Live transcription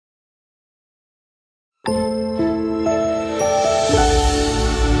Thank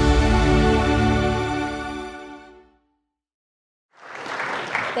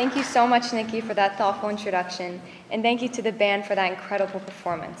you so much, Nikki, for that thoughtful introduction, and thank you to the band for that incredible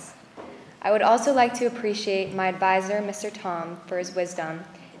performance. I would also like to appreciate my advisor, Mr. Tom, for his wisdom,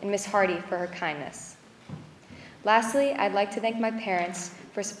 and Ms. Hardy for her kindness. Lastly, I'd like to thank my parents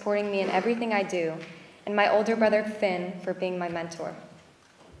for supporting me in everything I do, and my older brother, Finn, for being my mentor.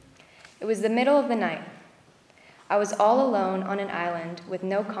 It was the middle of the night. I was all alone on an island with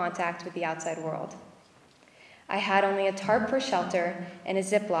no contact with the outside world. I had only a tarp for shelter and a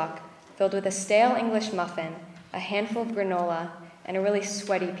Ziploc filled with a stale English muffin, a handful of granola, and a really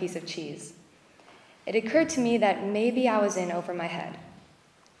sweaty piece of cheese. It occurred to me that maybe I was in over my head.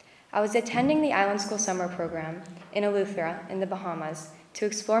 I was attending the Island School Summer Program in Eleuthera in the Bahamas to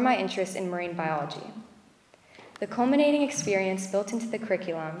explore my interest in marine biology. The culminating experience built into the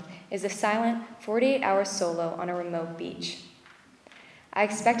curriculum is a silent 48-hour solo on a remote beach. I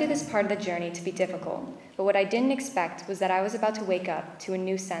expected this part of the journey to be difficult, but what I didn't expect was that I was about to wake up to a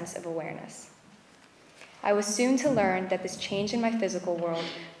new sense of awareness. I was soon to learn that this change in my physical world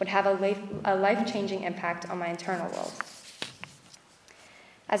would have a life-changing impact on my internal world.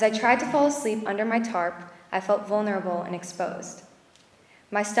 As I tried to fall asleep under my tarp, I felt vulnerable and exposed.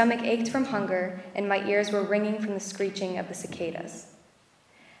 My stomach ached from hunger, and my ears were ringing from the screeching of the cicadas.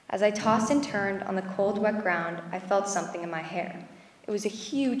 As I tossed and turned on the cold, wet ground, I felt something in my hair. It was a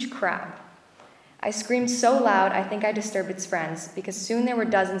huge crab. I screamed so loud I think I disturbed its friends, because soon there were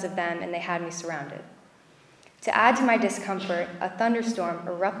dozens of them and they had me surrounded. To add to my discomfort, a thunderstorm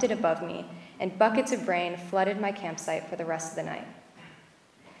erupted above me, and buckets of rain flooded my campsite for the rest of the night.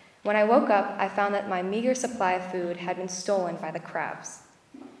 When I woke up, I found that my meager supply of food had been stolen by the crabs.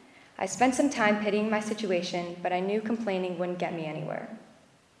 I spent some time pitying my situation, but I knew complaining wouldn't get me anywhere.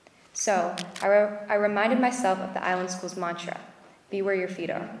 So I reminded myself of the Island School's mantra, be where your feet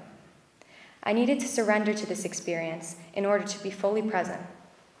are. I needed to surrender to this experience in order to be fully present.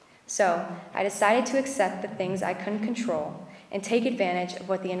 So I decided to accept the things I couldn't control and take advantage of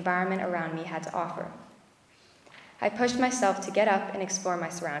what the environment around me had to offer. I pushed myself to get up and explore my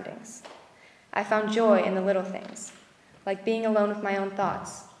surroundings. I found joy in the little things, like being alone with my own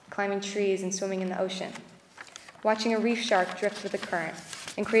thoughts, climbing trees and swimming in the ocean, watching a reef shark drift with the current,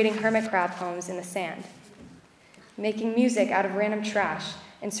 and creating hermit crab homes in the sand, making music out of random trash,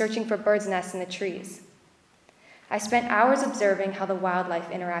 and searching for birds' nests in the trees. I spent hours observing how the wildlife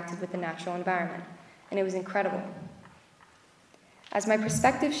interacted with the natural environment, and it was incredible. As my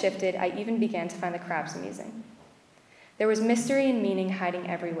perspective shifted, I even began to find the crabs amusing. There was mystery and meaning hiding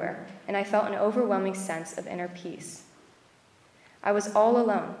everywhere, and I felt an overwhelming sense of inner peace. I was all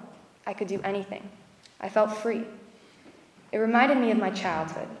alone. I could do anything. I felt free. It reminded me of my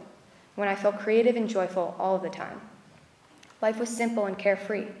childhood, when I felt creative and joyful all of the time. Life was simple and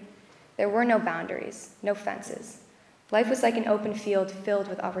carefree. There were no boundaries, no fences. Life was like an open field filled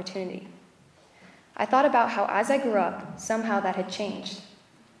with opportunity. I thought about how as I grew up, somehow that had changed.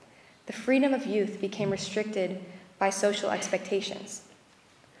 The freedom of youth became restricted by social expectations.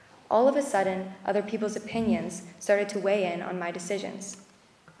 All of a sudden, other people's opinions started to weigh in on my decisions.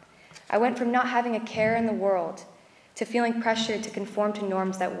 I went from not having a care in the world to feeling pressured to conform to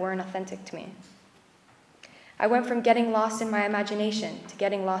norms that weren't authentic to me. I went from getting lost in my imagination to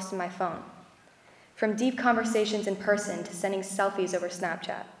getting lost in my phone. From deep conversations in person to sending selfies over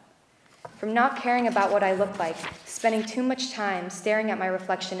Snapchat. From not caring about what I looked like to spending too much time staring at my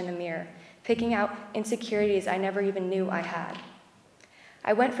reflection in the mirror, picking out insecurities I never even knew I had.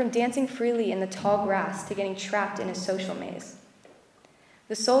 I went from dancing freely in the tall grass to getting trapped in a social maze.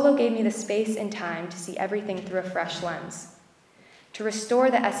 The solo gave me the space and time to see everything through a fresh lens, to restore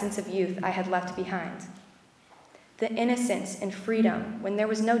the essence of youth I had left behind. The innocence and freedom when there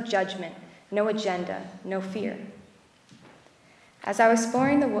was no judgment, no agenda, no fear. As I was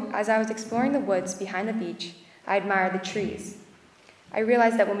exploring the woods behind the beach, I admired the trees. I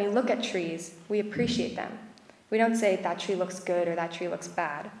realized that when we look at trees, we appreciate them. We don't say that tree looks good or that tree looks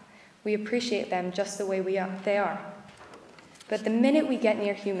bad. We appreciate them just the way they are. But the minute we get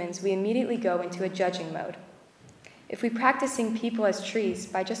near humans, we immediately go into a judging mode. If we practice seeing people as trees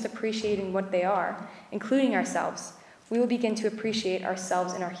by just appreciating what they are, including ourselves, we will begin to appreciate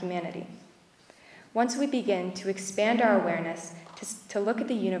ourselves and our humanity. Once we begin to expand our awareness to look at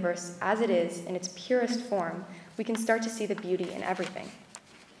the universe as it is in its purest form, we can start to see the beauty in everything.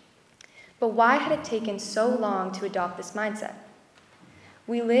 But why had it taken so long to adopt this mindset?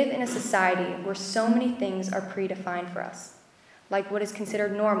 We live in a society where so many things are predefined for us, like what is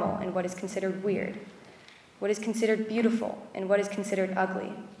considered normal and what is considered weird, what is considered beautiful and what is considered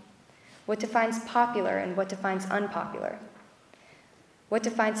ugly. what defines popular and what defines unpopular, what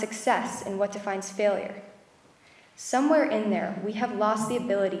defines success and what defines failure. Somewhere in there, we have lost the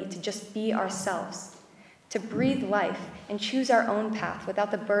ability to just be ourselves, to breathe life and choose our own path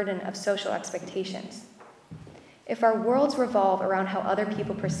without the burden of social expectations. If our worlds revolve around how other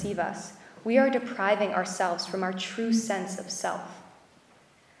people perceive us, we are depriving ourselves from our true sense of self.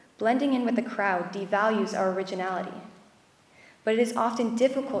 Blending in with the crowd devalues our originality. But it is often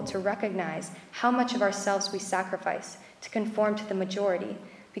difficult to recognize how much of ourselves we sacrifice to conform to the majority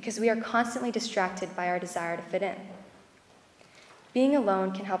because we are constantly distracted by our desire to fit in. Being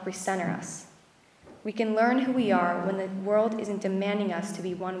alone can help recenter us. We can learn who we are when the world isn't demanding us to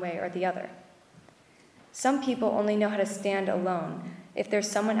be one way or the other. Some people only know how to stand alone if there's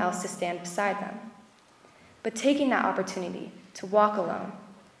someone else to stand beside them. But taking that opportunity to walk alone,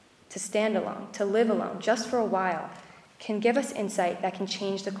 to stand alone, to live alone, just for a while, can give us insight that can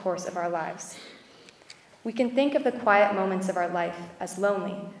change the course of our lives. We can think of the quiet moments of our life as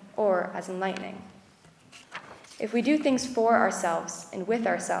lonely or as enlightening. If we do things for ourselves and with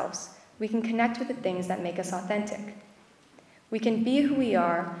ourselves, we can connect with the things that make us authentic. We can be who we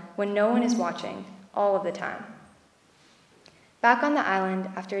are when no one is watching, all of the time. Back on the island,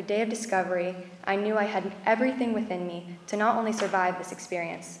 after a day of discovery, I knew I had everything within me to not only survive this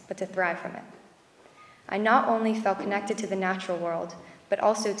experience, but to thrive from it. I not only felt connected to the natural world, but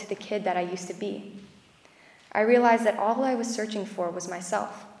also to the kid that I used to be. I realized that all I was searching for was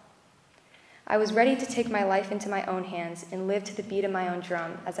myself. I was ready to take my life into my own hands and live to the beat of my own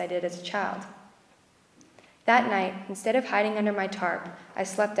drum as I did as a child. That night, instead of hiding under my tarp, I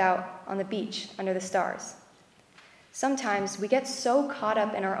slept out on the beach under the stars. Sometimes we get so caught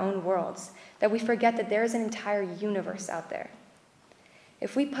up in our own worlds that we forget that there is an entire universe out there.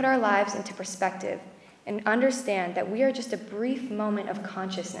 If we put our lives into perspective and understand that we are just a brief moment of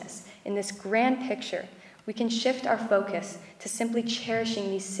consciousness in this grand picture, we can shift our focus to simply cherishing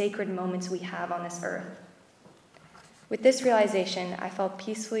these sacred moments we have on this earth. With this realization, I fell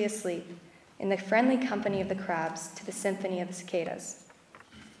peacefully asleep in the friendly company of the crabs to the symphony of the cicadas.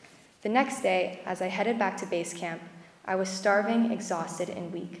 The next day, as I headed back to base camp, I was starving, exhausted,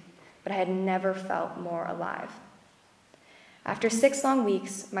 and weak, but I had never felt more alive. After 6 long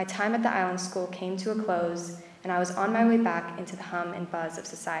weeks, my time at the island school came to a close, and I was on my way back into the hum and buzz of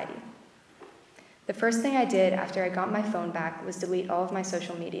society. The first thing I did after I got my phone back was delete all of my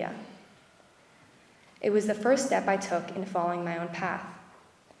social media. It was the first step I took in following my own path.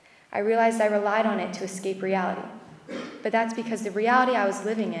 I realized I relied on it to escape reality, but that's because the reality I was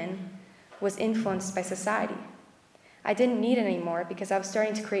living in was influenced by society. I didn't need it anymore because I was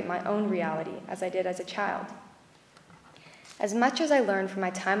starting to create my own reality as I did as a child. As much as I learned from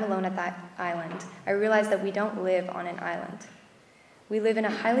my time alone at that island, I realized that we don't live on an island. We live in a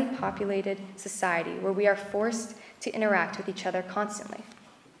highly populated society where we are forced to interact with each other constantly.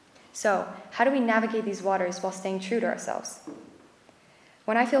 So, how do we navigate these waters while staying true to ourselves?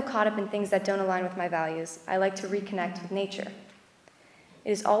 When I feel caught up in things that don't align with my values, I like to reconnect with nature.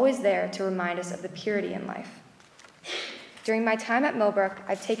 It is always there to remind us of the purity in life. During my time at Millbrook,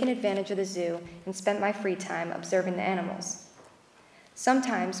 I've taken advantage of the zoo and spent my free time observing the animals.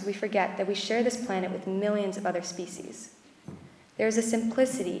 Sometimes we forget that we share this planet with millions of other species. There is a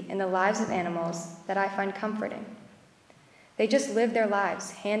simplicity in the lives of animals that I find comforting. They just live their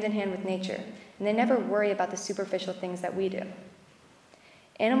lives hand in hand with nature, and they never worry about the superficial things that we do.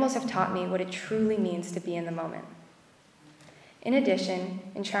 Animals have taught me what it truly means to be in the moment. In addition,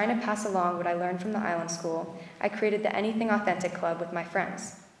 in trying to pass along what I learned from the island school, I created the Anything Authentic Club with my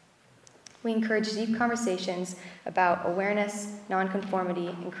friends. We encourage deep conversations about awareness, nonconformity,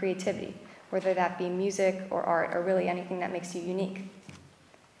 and creativity, whether that be music or art or really anything that makes you unique.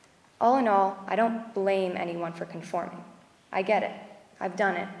 All in all, I don't blame anyone for conforming. I get it. I've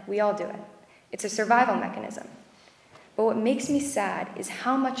done it. We all do it. It's a survival mechanism. But what makes me sad is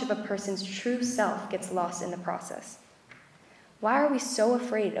how much of a person's true self gets lost in the process. Why are we so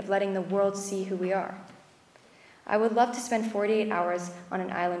afraid of letting the world see who we are? I would love to spend 48 hours on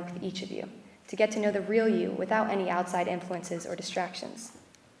an island with each of you, to get to know the real you without any outside influences or distractions.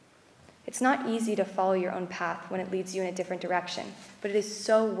 It's not easy to follow your own path when it leads you in a different direction, but it is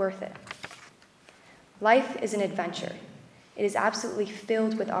so worth it. Life is an adventure. It is absolutely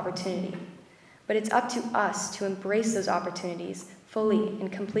filled with opportunity, but it's up to us to embrace those opportunities fully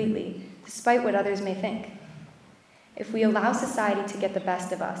and completely, despite what others may think. If we allow society to get the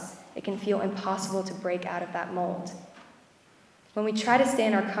best of us, it can feel impossible to break out of that mold. When we try to stay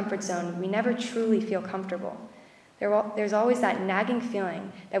in our comfort zone, we never truly feel comfortable. There's always that nagging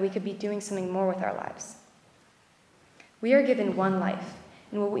feeling that we could be doing something more with our lives. We are given one life,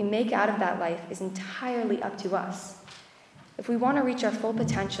 and what we make out of that life is entirely up to us. If we want to reach our full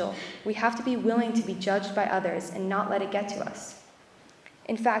potential, we have to be willing to be judged by others and not let it get to us.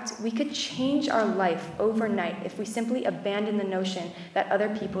 In fact, we could change our life overnight if we simply abandon the notion that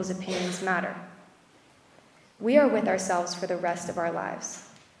other people's opinions matter. We are with ourselves for the rest of our lives.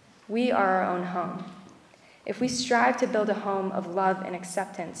 We are our own home. If we strive to build a home of love and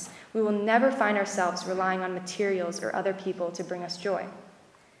acceptance, we will never find ourselves relying on materials or other people to bring us joy.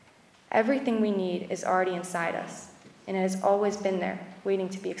 Everything we need is already inside us, and it has always been there, waiting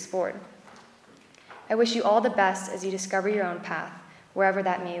to be explored. I wish you all the best as you discover your own path, wherever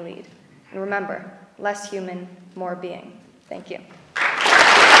that may lead. And remember, less human, more being. Thank you.